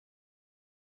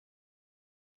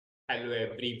Hello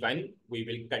everyone, we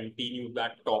will continue the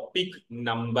topic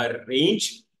number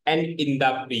range, and in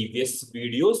the previous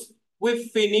videos we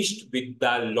finished with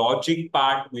the logic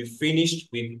part, we finished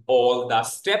with all the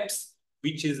steps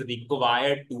which is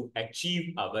required to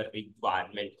achieve our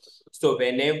requirement. So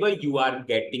whenever you are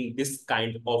getting this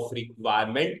kind of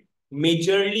requirement,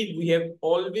 majorly we have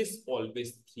always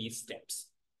three steps.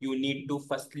 You need to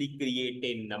firstly create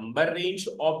a number range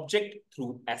object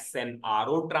through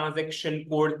SNRO transaction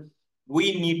code.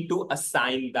 We need to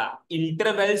assign the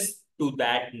intervals to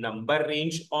that number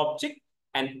range object.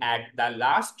 And at the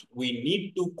last, we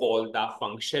need to call the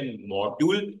function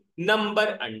module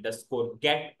number underscore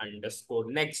get underscore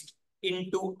next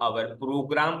into our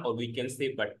program, or we can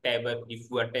say whatever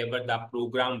the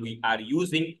program we are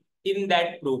using. In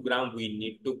that program, we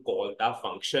need to call the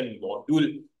function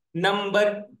module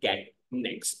number get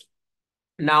next.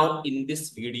 Now, in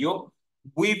this video,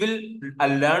 we will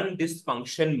learn this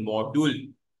function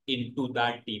module into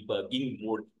the debugging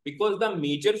mode, because the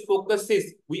major focus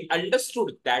is we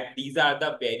understood that these are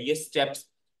the various steps,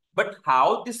 but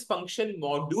how this function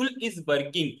module is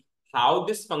working, how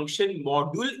this function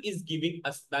module is giving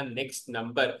us the next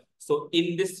number. So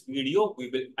in this video,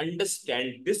 we will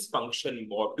understand this function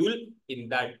module in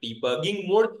the debugging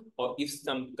mode, or if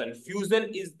some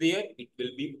confusion is there, it will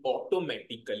be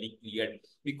automatically cleared,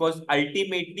 because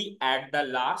ultimately at the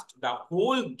last, the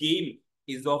whole game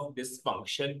is of this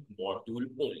function module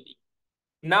only.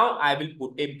 Now I will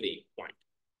put a breakpoint.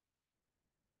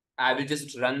 I will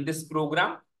just run this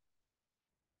program.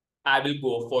 I will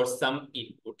go for some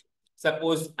input.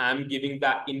 Suppose I'm giving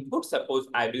the input. Suppose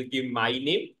I will give my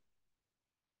name.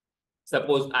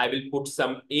 Suppose I will put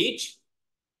some age.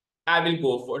 I will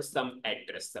go for some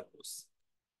address. Suppose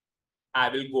I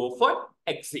will go for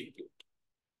execute.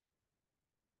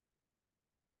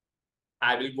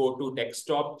 I will go to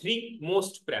desktop 3,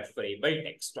 most preferable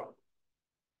desktop.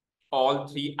 All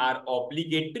three are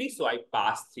obligatory, so I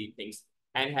pass three things.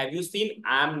 And have you seen,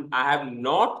 I have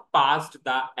not passed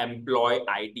the employee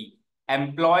ID.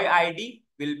 Employee ID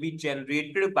will be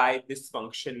generated by this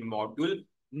function module.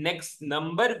 Next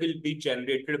number will be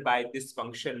generated by this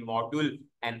function module,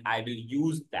 and I will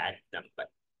use that number.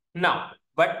 Now,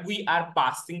 what we are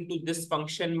passing to this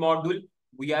function module,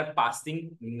 we are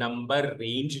passing number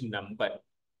range number.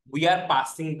 We are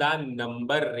passing the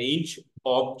number range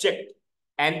object,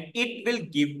 and it will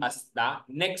give us the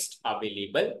next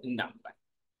available number.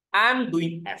 I'm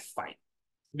doing F5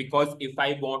 because if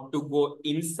I want to go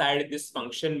inside this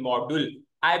function module,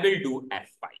 I will do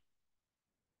F5.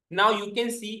 Now you can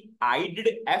see I did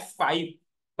F5,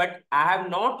 but I have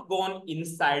not gone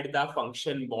inside the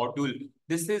function module.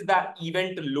 This is the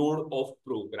event load of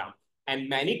program. And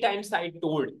many times I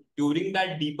told during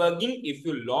that debugging, if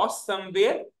you lost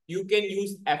somewhere, you can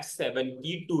use F7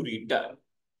 key to return.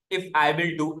 If I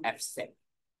will do F7,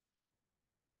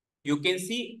 you can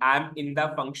see I'm in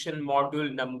the function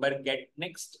module number get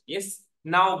next. Yes,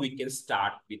 now we can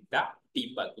start with the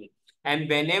debugging. And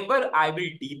whenever I will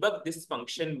debug this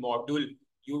function module,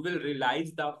 you will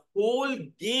realize the whole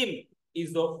game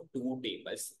is of two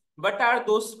tables. What are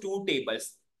those two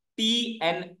tables?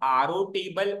 TNRO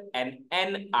table and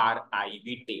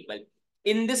NRIV table.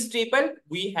 In this table,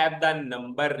 we have the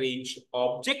number range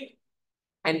object,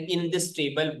 and in this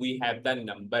table, we have the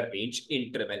number range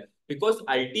interval. Because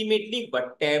ultimately,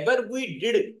 whatever we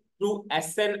did through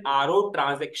SNRO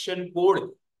transaction code,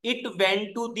 it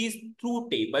went to these two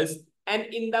tables. And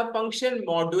in the function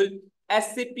module,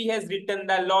 SAP has written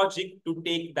the logic to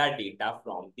take the data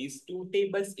from these two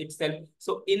tables itself.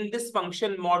 So in this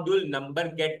function module number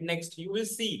get next, you will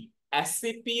see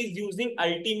SAP is using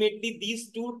ultimately these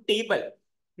two tables.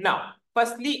 Now,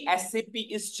 firstly, SAP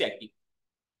is checking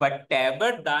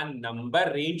whatever the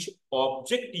number range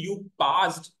object you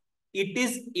passed, it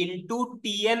is into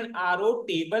TNRO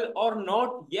table or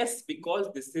not? Yes,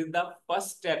 because this is the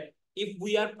first step. If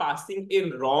we are passing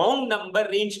a wrong number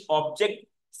range object,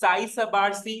 size sub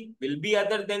RC will be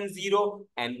other than 0,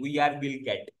 and will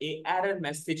get a error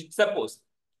message. Suppose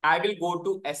I will go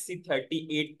to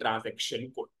SC38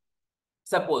 transaction code.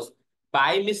 Suppose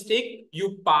by mistake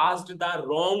you passed the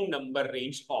wrong number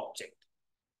range object.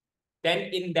 Then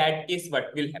in that case,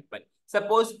 what will happen?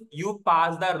 Suppose you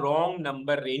pass the wrong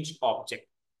number range object.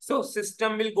 So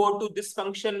system will go to this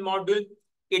function module.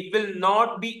 It will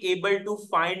not be able to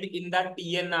find in the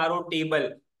TNRO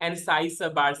table, and size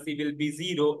sub RC will be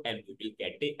 0, and we will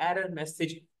get a error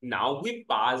message. Now we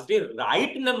passed a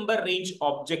right number range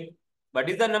object. What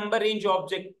is the number range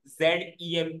object?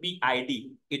 ZEMP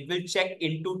ID. It will check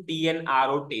into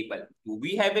TNRO table. Do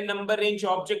we have a number range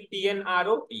object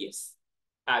TNRO? Yes.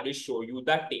 I will show you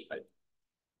the table.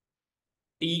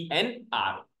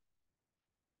 TNR.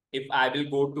 If I will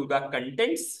go to the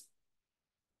contents,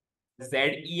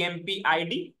 ZEMP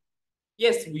ID,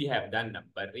 yes, we have the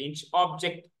number range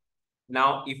object.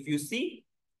 Now, if you see,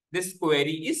 this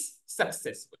query is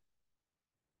successful.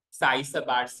 Size sub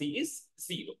RC is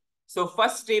 0. So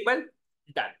first table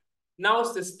done. Now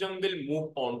system will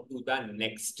move on to the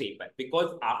next table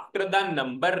because after the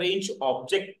number range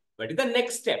object, what is the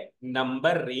next step?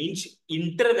 Number range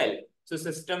interval. So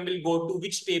system will go to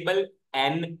which table?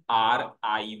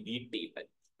 NRIV table.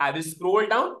 I will scroll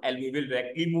down and we will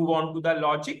directly move on to the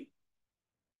logic.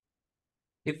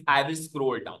 If I will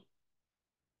scroll down,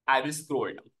 I will scroll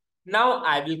down. Now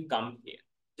I will come here.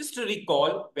 Just to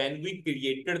recall, when we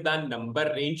created the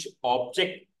number range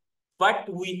object, what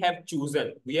we have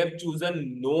chosen? We have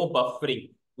chosen no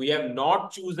buffering. We have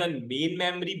not chosen main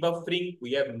memory buffering.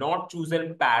 We have not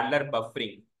chosen parallel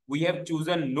buffering. We have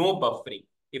chosen no buffering.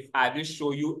 If I will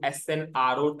show you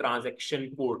SNRO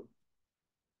transaction code,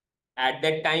 at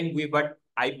that time,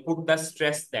 I put the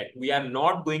stress that we are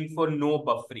not going for no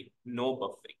buffering, no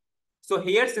buffering. So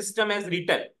here system has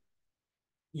written,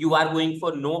 you are going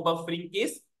for no buffering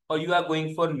case or you are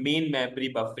going for main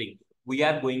memory buffering. We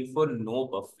are going for no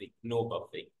buffering, no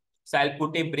buffering. So I'll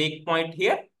put a breakpoint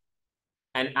here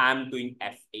and I'm doing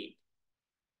F8.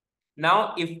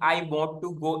 Now, if I want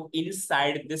to go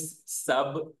inside this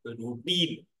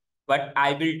subroutine, but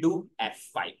I will do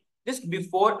F5. Just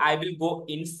before I will go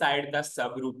inside the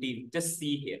subroutine, just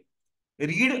see here.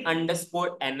 Read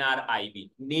underscore NRIV.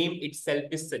 Name itself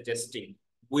is suggesting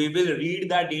we will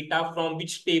read the data from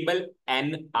which table?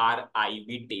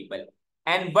 NRIV table.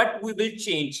 And what we will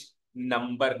change?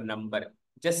 Number.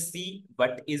 Just see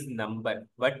what is number.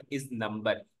 What is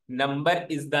number? Number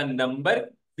is the number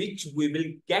which we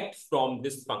will get from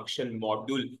this function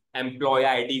module. Employee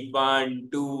ID 1,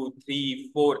 2,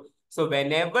 3, 4. So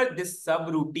whenever this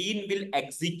subroutine will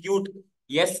execute,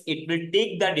 yes, it will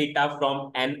take the data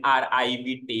from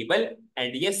NRIV table,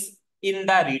 and yes, in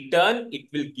the return, it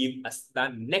will give us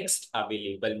the next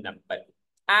available number.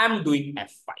 I'm doing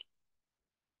F5.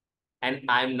 And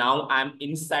I'm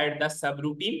inside the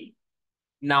subroutine.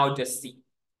 Now just see.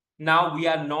 Now we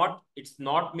are not, it's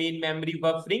not main memory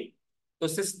buffering. So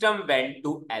system went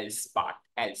to else part.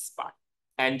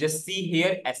 And just see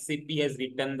here, SAP has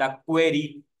written the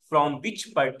query from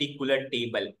which particular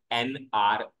table?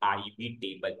 NRIV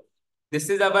table. This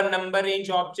is our number range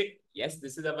object. Yes,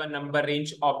 this is our number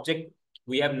range object.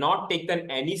 We have not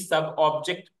taken any sub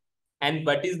object. And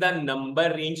what is the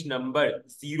number range number?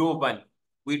 0, 1.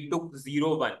 We took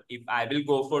 0, 1. If I will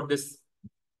go for this,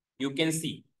 you can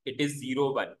see it is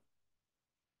 0, 1.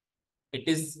 It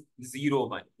is 0,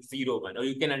 1, 0, 1. Or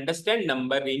you can understand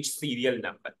number range serial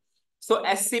number. So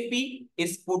SAP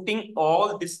is putting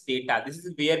all this data. This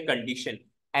is where condition.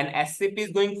 And SAP is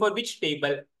going for which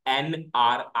table?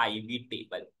 NRIV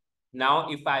table. Now,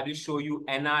 if I will show you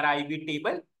NRIV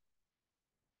table,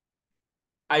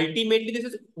 ultimately, this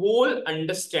is whole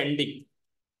understanding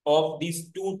of these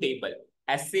two tables.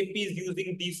 SAP is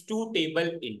using these two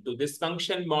tables into this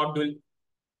function module.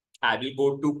 I will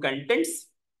go to contents,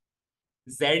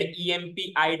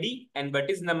 ZEMP ID, and what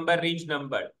is number range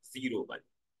number? 0, 1.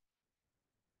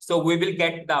 So we will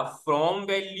get the from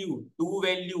value, to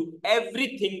value,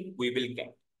 everything we will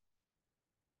get.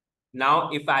 Now,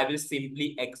 if I will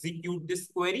simply execute this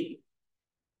query,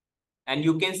 and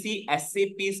you can see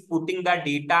SAP is putting the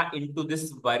data into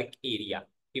this work area.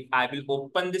 If I will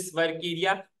open this work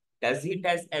area, does it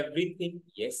has everything?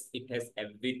 Yes, it has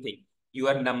everything.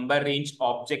 Your number range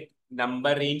object,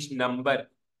 number range number.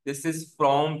 This is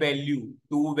from value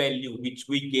to value, which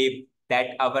we gave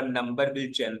that our number will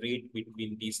generate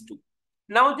between these two.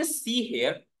 Now just see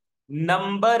here,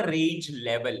 number range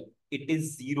level, it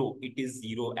is 0. It is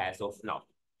 0 as of now.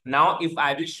 Now, if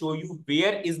I will show you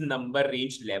where is number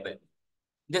range level,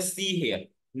 just see here,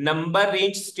 number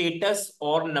range status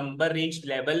or number range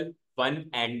level, one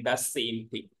and the same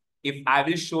thing. If I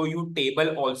will show you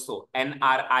table also,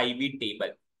 NRIV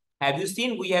table. Have you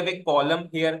seen we have a column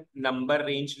here, number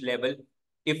range level?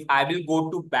 If I will go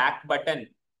to back button,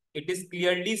 it is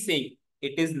clearly saying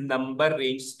it is number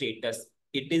range status.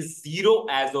 It is 0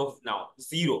 as of now,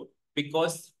 0.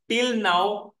 Because till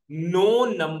now, no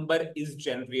number is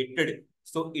generated.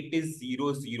 So it is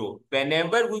 0, 0.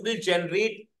 Whenever we will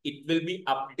generate, it will be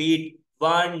update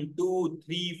 1, 2,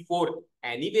 3, 4.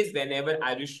 Anyways, whenever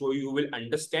I will show you, you will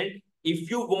understand. If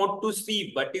you want to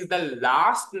see what is the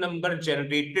last number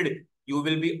generated, you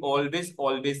will be always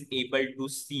able to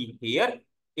see here.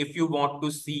 If you want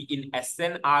to see in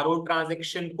SNRO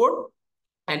transaction code,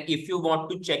 and if you want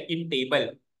to check in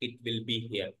table, it will be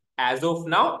here. As of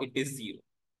now, it is 0.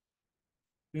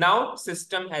 Now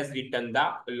system has written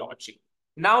the logic.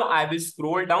 Now I will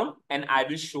scroll down and I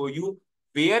will show you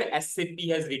where SAP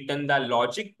has written the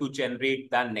logic to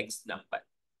generate the next number.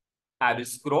 I will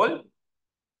scroll.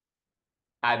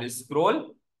 I will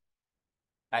scroll.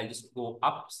 I'll just go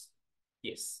up.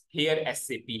 Yes, here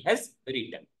SAP has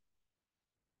written.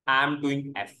 I'm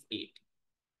doing F8.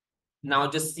 Now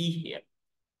just see here.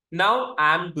 Now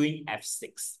I'm doing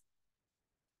F6.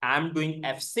 I'm doing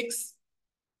F6.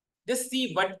 Just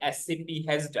see what SAP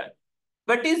has done.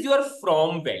 What is your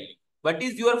from value? What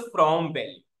is your from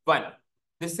value? 1.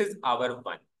 This is our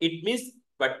 1. It means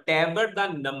whatever the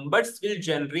numbers will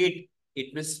generate,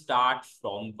 it will start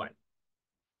from 1.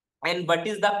 And what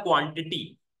is the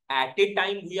quantity? At a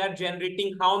time, we are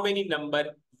generating how many number?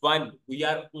 1. We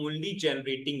are only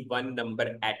generating one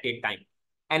number at a time.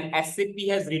 And SAP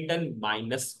has written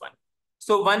 -1.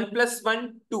 So 1 plus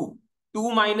 1, 2.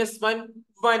 2 minus 1,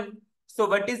 1. So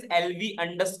what is LV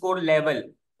underscore level?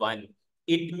 1.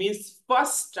 It means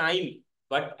first time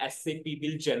what SAP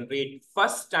will generate.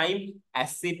 First time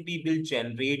SAP will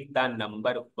generate the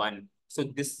number 1. So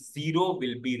this 0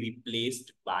 will be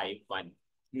replaced by 1.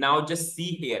 Now just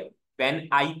see here. When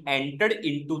I entered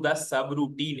into the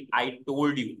subroutine, I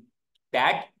told you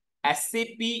that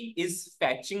SAP is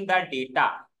fetching the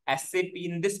data. SAP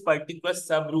in this particular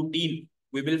subroutine,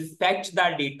 we will fetch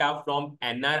the data from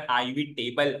NRIV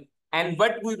table. And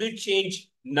what we will change?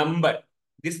 Number.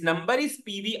 This number is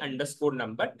PV underscore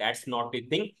number. That's not a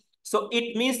thing. So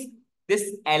it means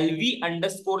this LV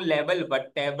underscore level,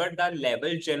 whatever the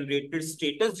level generated,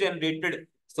 status generated,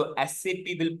 so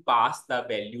SAP will pass the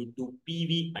value to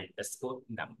PV underscore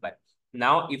number.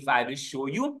 Now, if I will show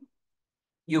you,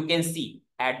 you can see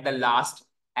at the last,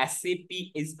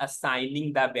 SAP is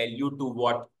assigning the value to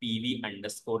what? PV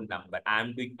underscore number. I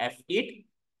am doing F8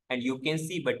 and you can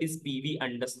see what is PV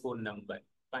underscore number.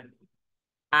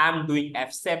 I am doing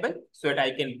F7 so that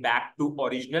I can back to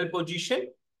original position.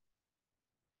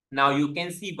 Now you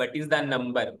can see what is the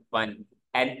number 1.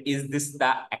 And is this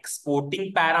the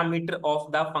exporting parameter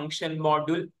of the function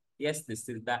module? Yes, this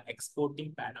is the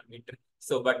exporting parameter.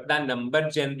 So what the number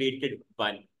generated?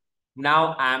 1.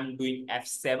 Now I am doing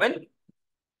F7.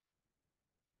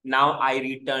 Now I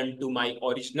return to my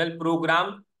original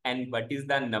program. And what is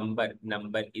the number?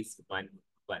 Number is 1,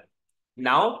 1.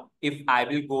 Now, if I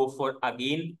will go for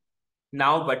again,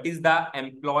 now what is the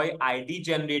employee ID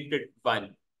generated?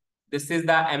 1. This is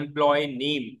the employee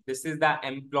name. This is the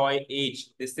employee age.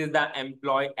 This is the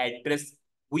employee address.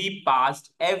 We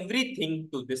passed everything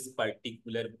to this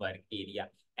particular work area.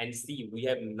 And see, we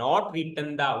have not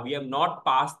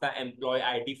passed the employee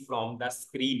ID from the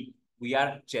screen. We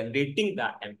are generating the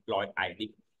employee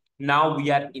ID. Now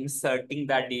we are inserting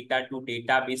the data to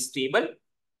database table.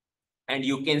 And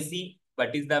you can see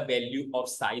what is the value of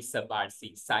Sai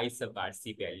Sabarsi. Sai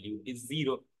Sabarsi value is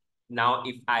 0. Now,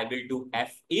 if I will do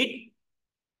F8,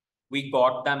 we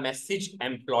got the message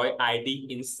employee ID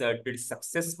inserted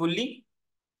successfully.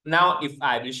 Now, if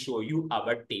I will show you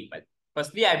our table.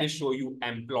 Firstly, I will show you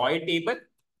employee table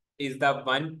is the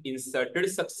one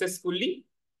inserted successfully.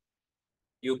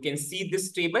 You can see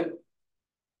this table.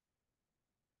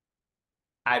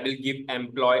 I will give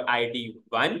employee ID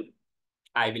 1.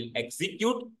 I will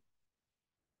execute.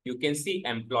 You can see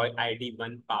employee ID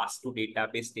 1 passed to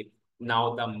database table.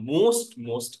 Now, the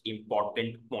most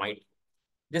important point.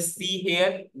 Just see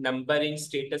here, numbering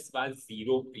status was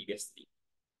 0 previously.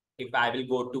 If I will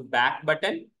go to back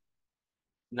button,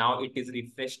 now it is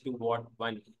refreshed to what?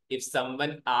 1. If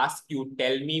someone asks you,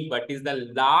 tell me what is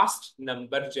the last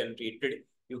number generated,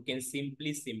 you can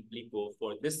simply go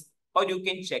for this, or you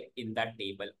can check in that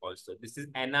table also. This is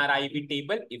NRIV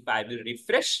table. If I will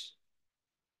refresh,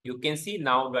 you can see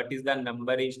now what is the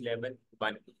numberage level?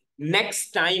 1. Next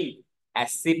time,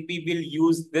 SAP will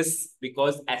use this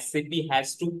because SAP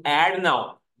has to add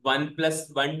now 1 plus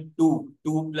 1, 2,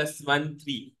 2 plus 1,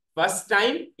 3. First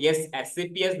time, yes,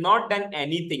 SAP has not done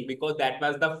anything because that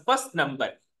was the first number.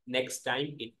 Next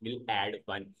time, it will add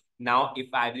 1. Now, if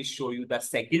I will show you the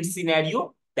second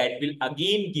scenario, that will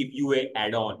again give you an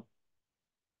add-on.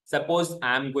 Suppose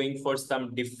I'm going for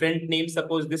some different name.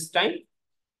 Suppose this time,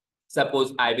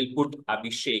 suppose I will put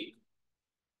Abhishek.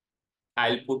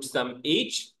 I'll put some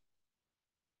age.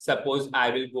 Suppose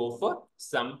I will go for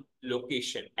some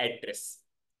location, address.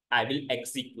 I will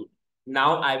execute.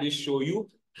 Now I will show you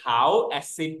how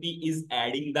SAP is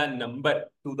adding the number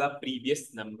to the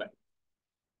previous number.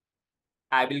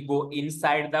 I will go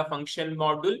inside the function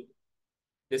module.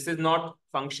 This is not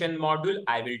function module.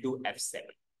 I will do F7.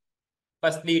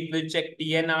 Firstly, it will check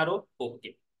TNRO.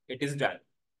 Okay, it is done.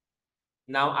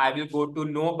 Now I will go to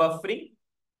no buffering.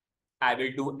 I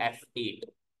will do F8.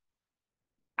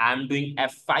 I'm doing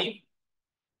F5.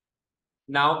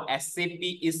 Now SAP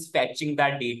is fetching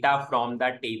the data from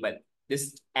the table,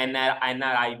 this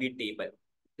NRIV table.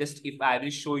 Just if I will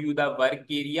show you the work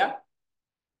area,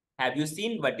 have you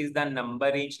seen what is the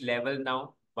number range level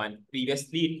now? 1.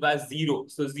 Previously it was 0.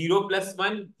 So 0 plus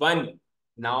 1, 1.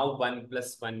 Now 1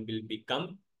 plus 1 will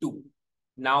become 2.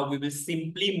 Now we will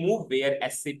simply move where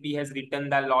SAP has written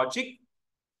the logic.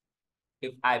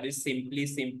 If I will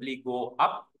simply go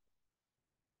up,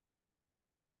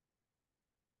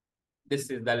 this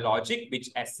is the logic which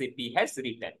SAP has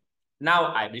written.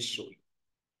 Now I will show you.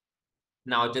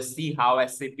 Now just see how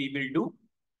SAP will do.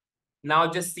 Now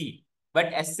just see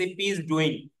what SAP is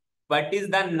doing. What is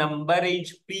the number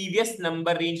range, previous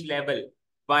number range level?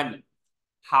 1.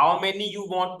 How many you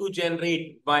want to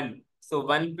generate? 1. So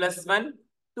 1 plus 1,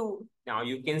 2. Now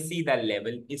you can see the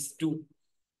level is 2.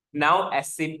 Now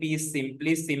SAP is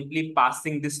simply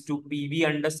passing this to PV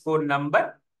underscore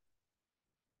number.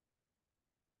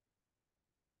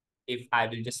 If I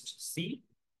will just see,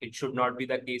 it should not be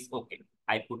the case. Okay,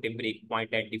 I put a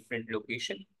breakpoint at different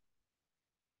location.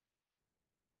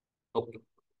 Okay,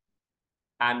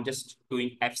 I'm just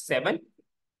doing F7.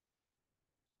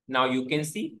 Now you can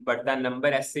see, but the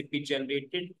number SAP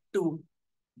generated 2.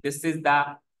 This is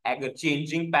the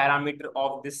changing parameter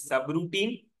of this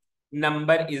subroutine.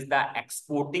 Number is the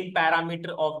exporting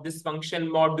parameter of this function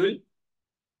module.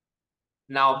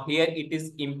 Now here it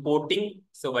is importing.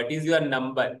 So what is your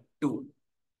number? 2.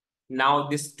 Now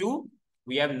this 2,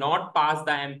 we have not passed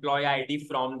the employee ID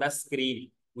from the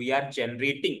screen. We are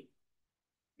generating.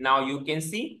 Now you can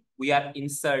see we are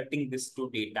inserting this to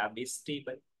database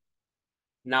table.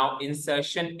 Now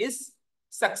insertion is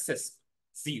successful,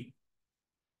 0.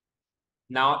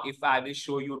 Now if I will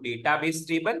show you database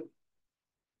table,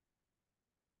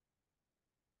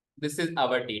 this is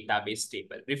our database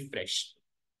table, refresh.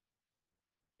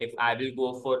 If I will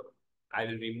go for, I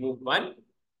will remove 1.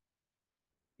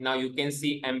 Now you can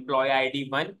see employee ID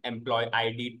 1, employee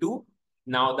ID 2.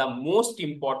 Now the most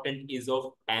important is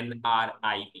of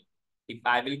NRIV. If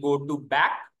I will go to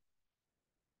back,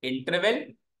 interval,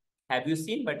 have you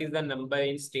seen what is the number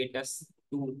in status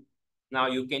 2? Now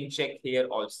you can check here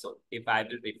also. If I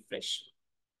will refresh,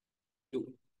 2.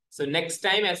 So next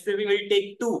time SAP will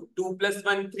take 2. 2 plus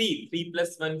 1, 3. 3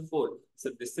 plus 1, 4. So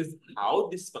this is how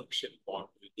this function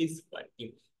module is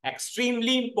working.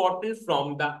 Extremely important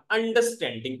from the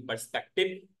understanding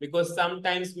perspective, because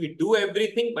sometimes we do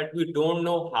everything, but we don't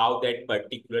know how that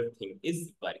particular thing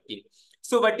is working.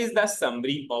 So what is the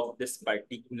summary of this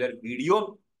particular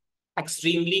video?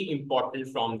 Extremely important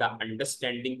from the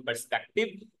understanding perspective.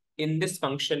 In this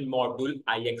function module,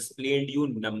 I explained you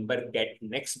number get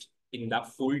next in the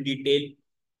full detail.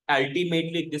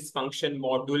 Ultimately, this function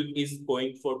module is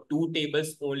going for 2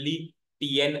 tables only,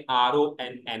 TNRO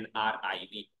and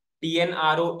NRIV.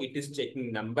 TNRO, it is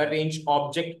checking number range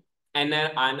object, and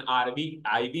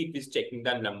NRIV is checking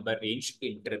the number range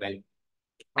interval.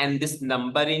 And this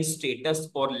number in status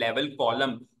or level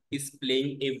column is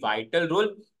playing a vital role,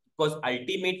 because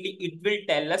ultimately it will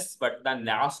tell us what the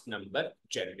last number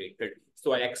generated.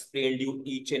 So I explained you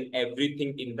each and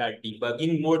everything in the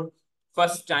debugging mode.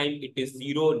 First time it is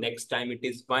 0, next time it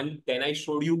is 1. Then I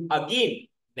showed you again,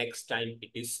 next time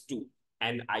it is 2.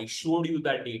 And I showed you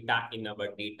the data in our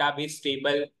database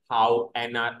table, how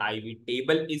NRIV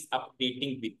table is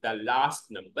updating with the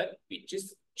last number which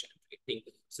is generating.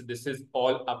 So this is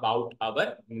all about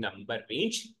our number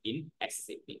range in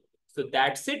SAP. So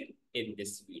that's it in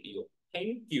this video.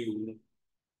 Thank you.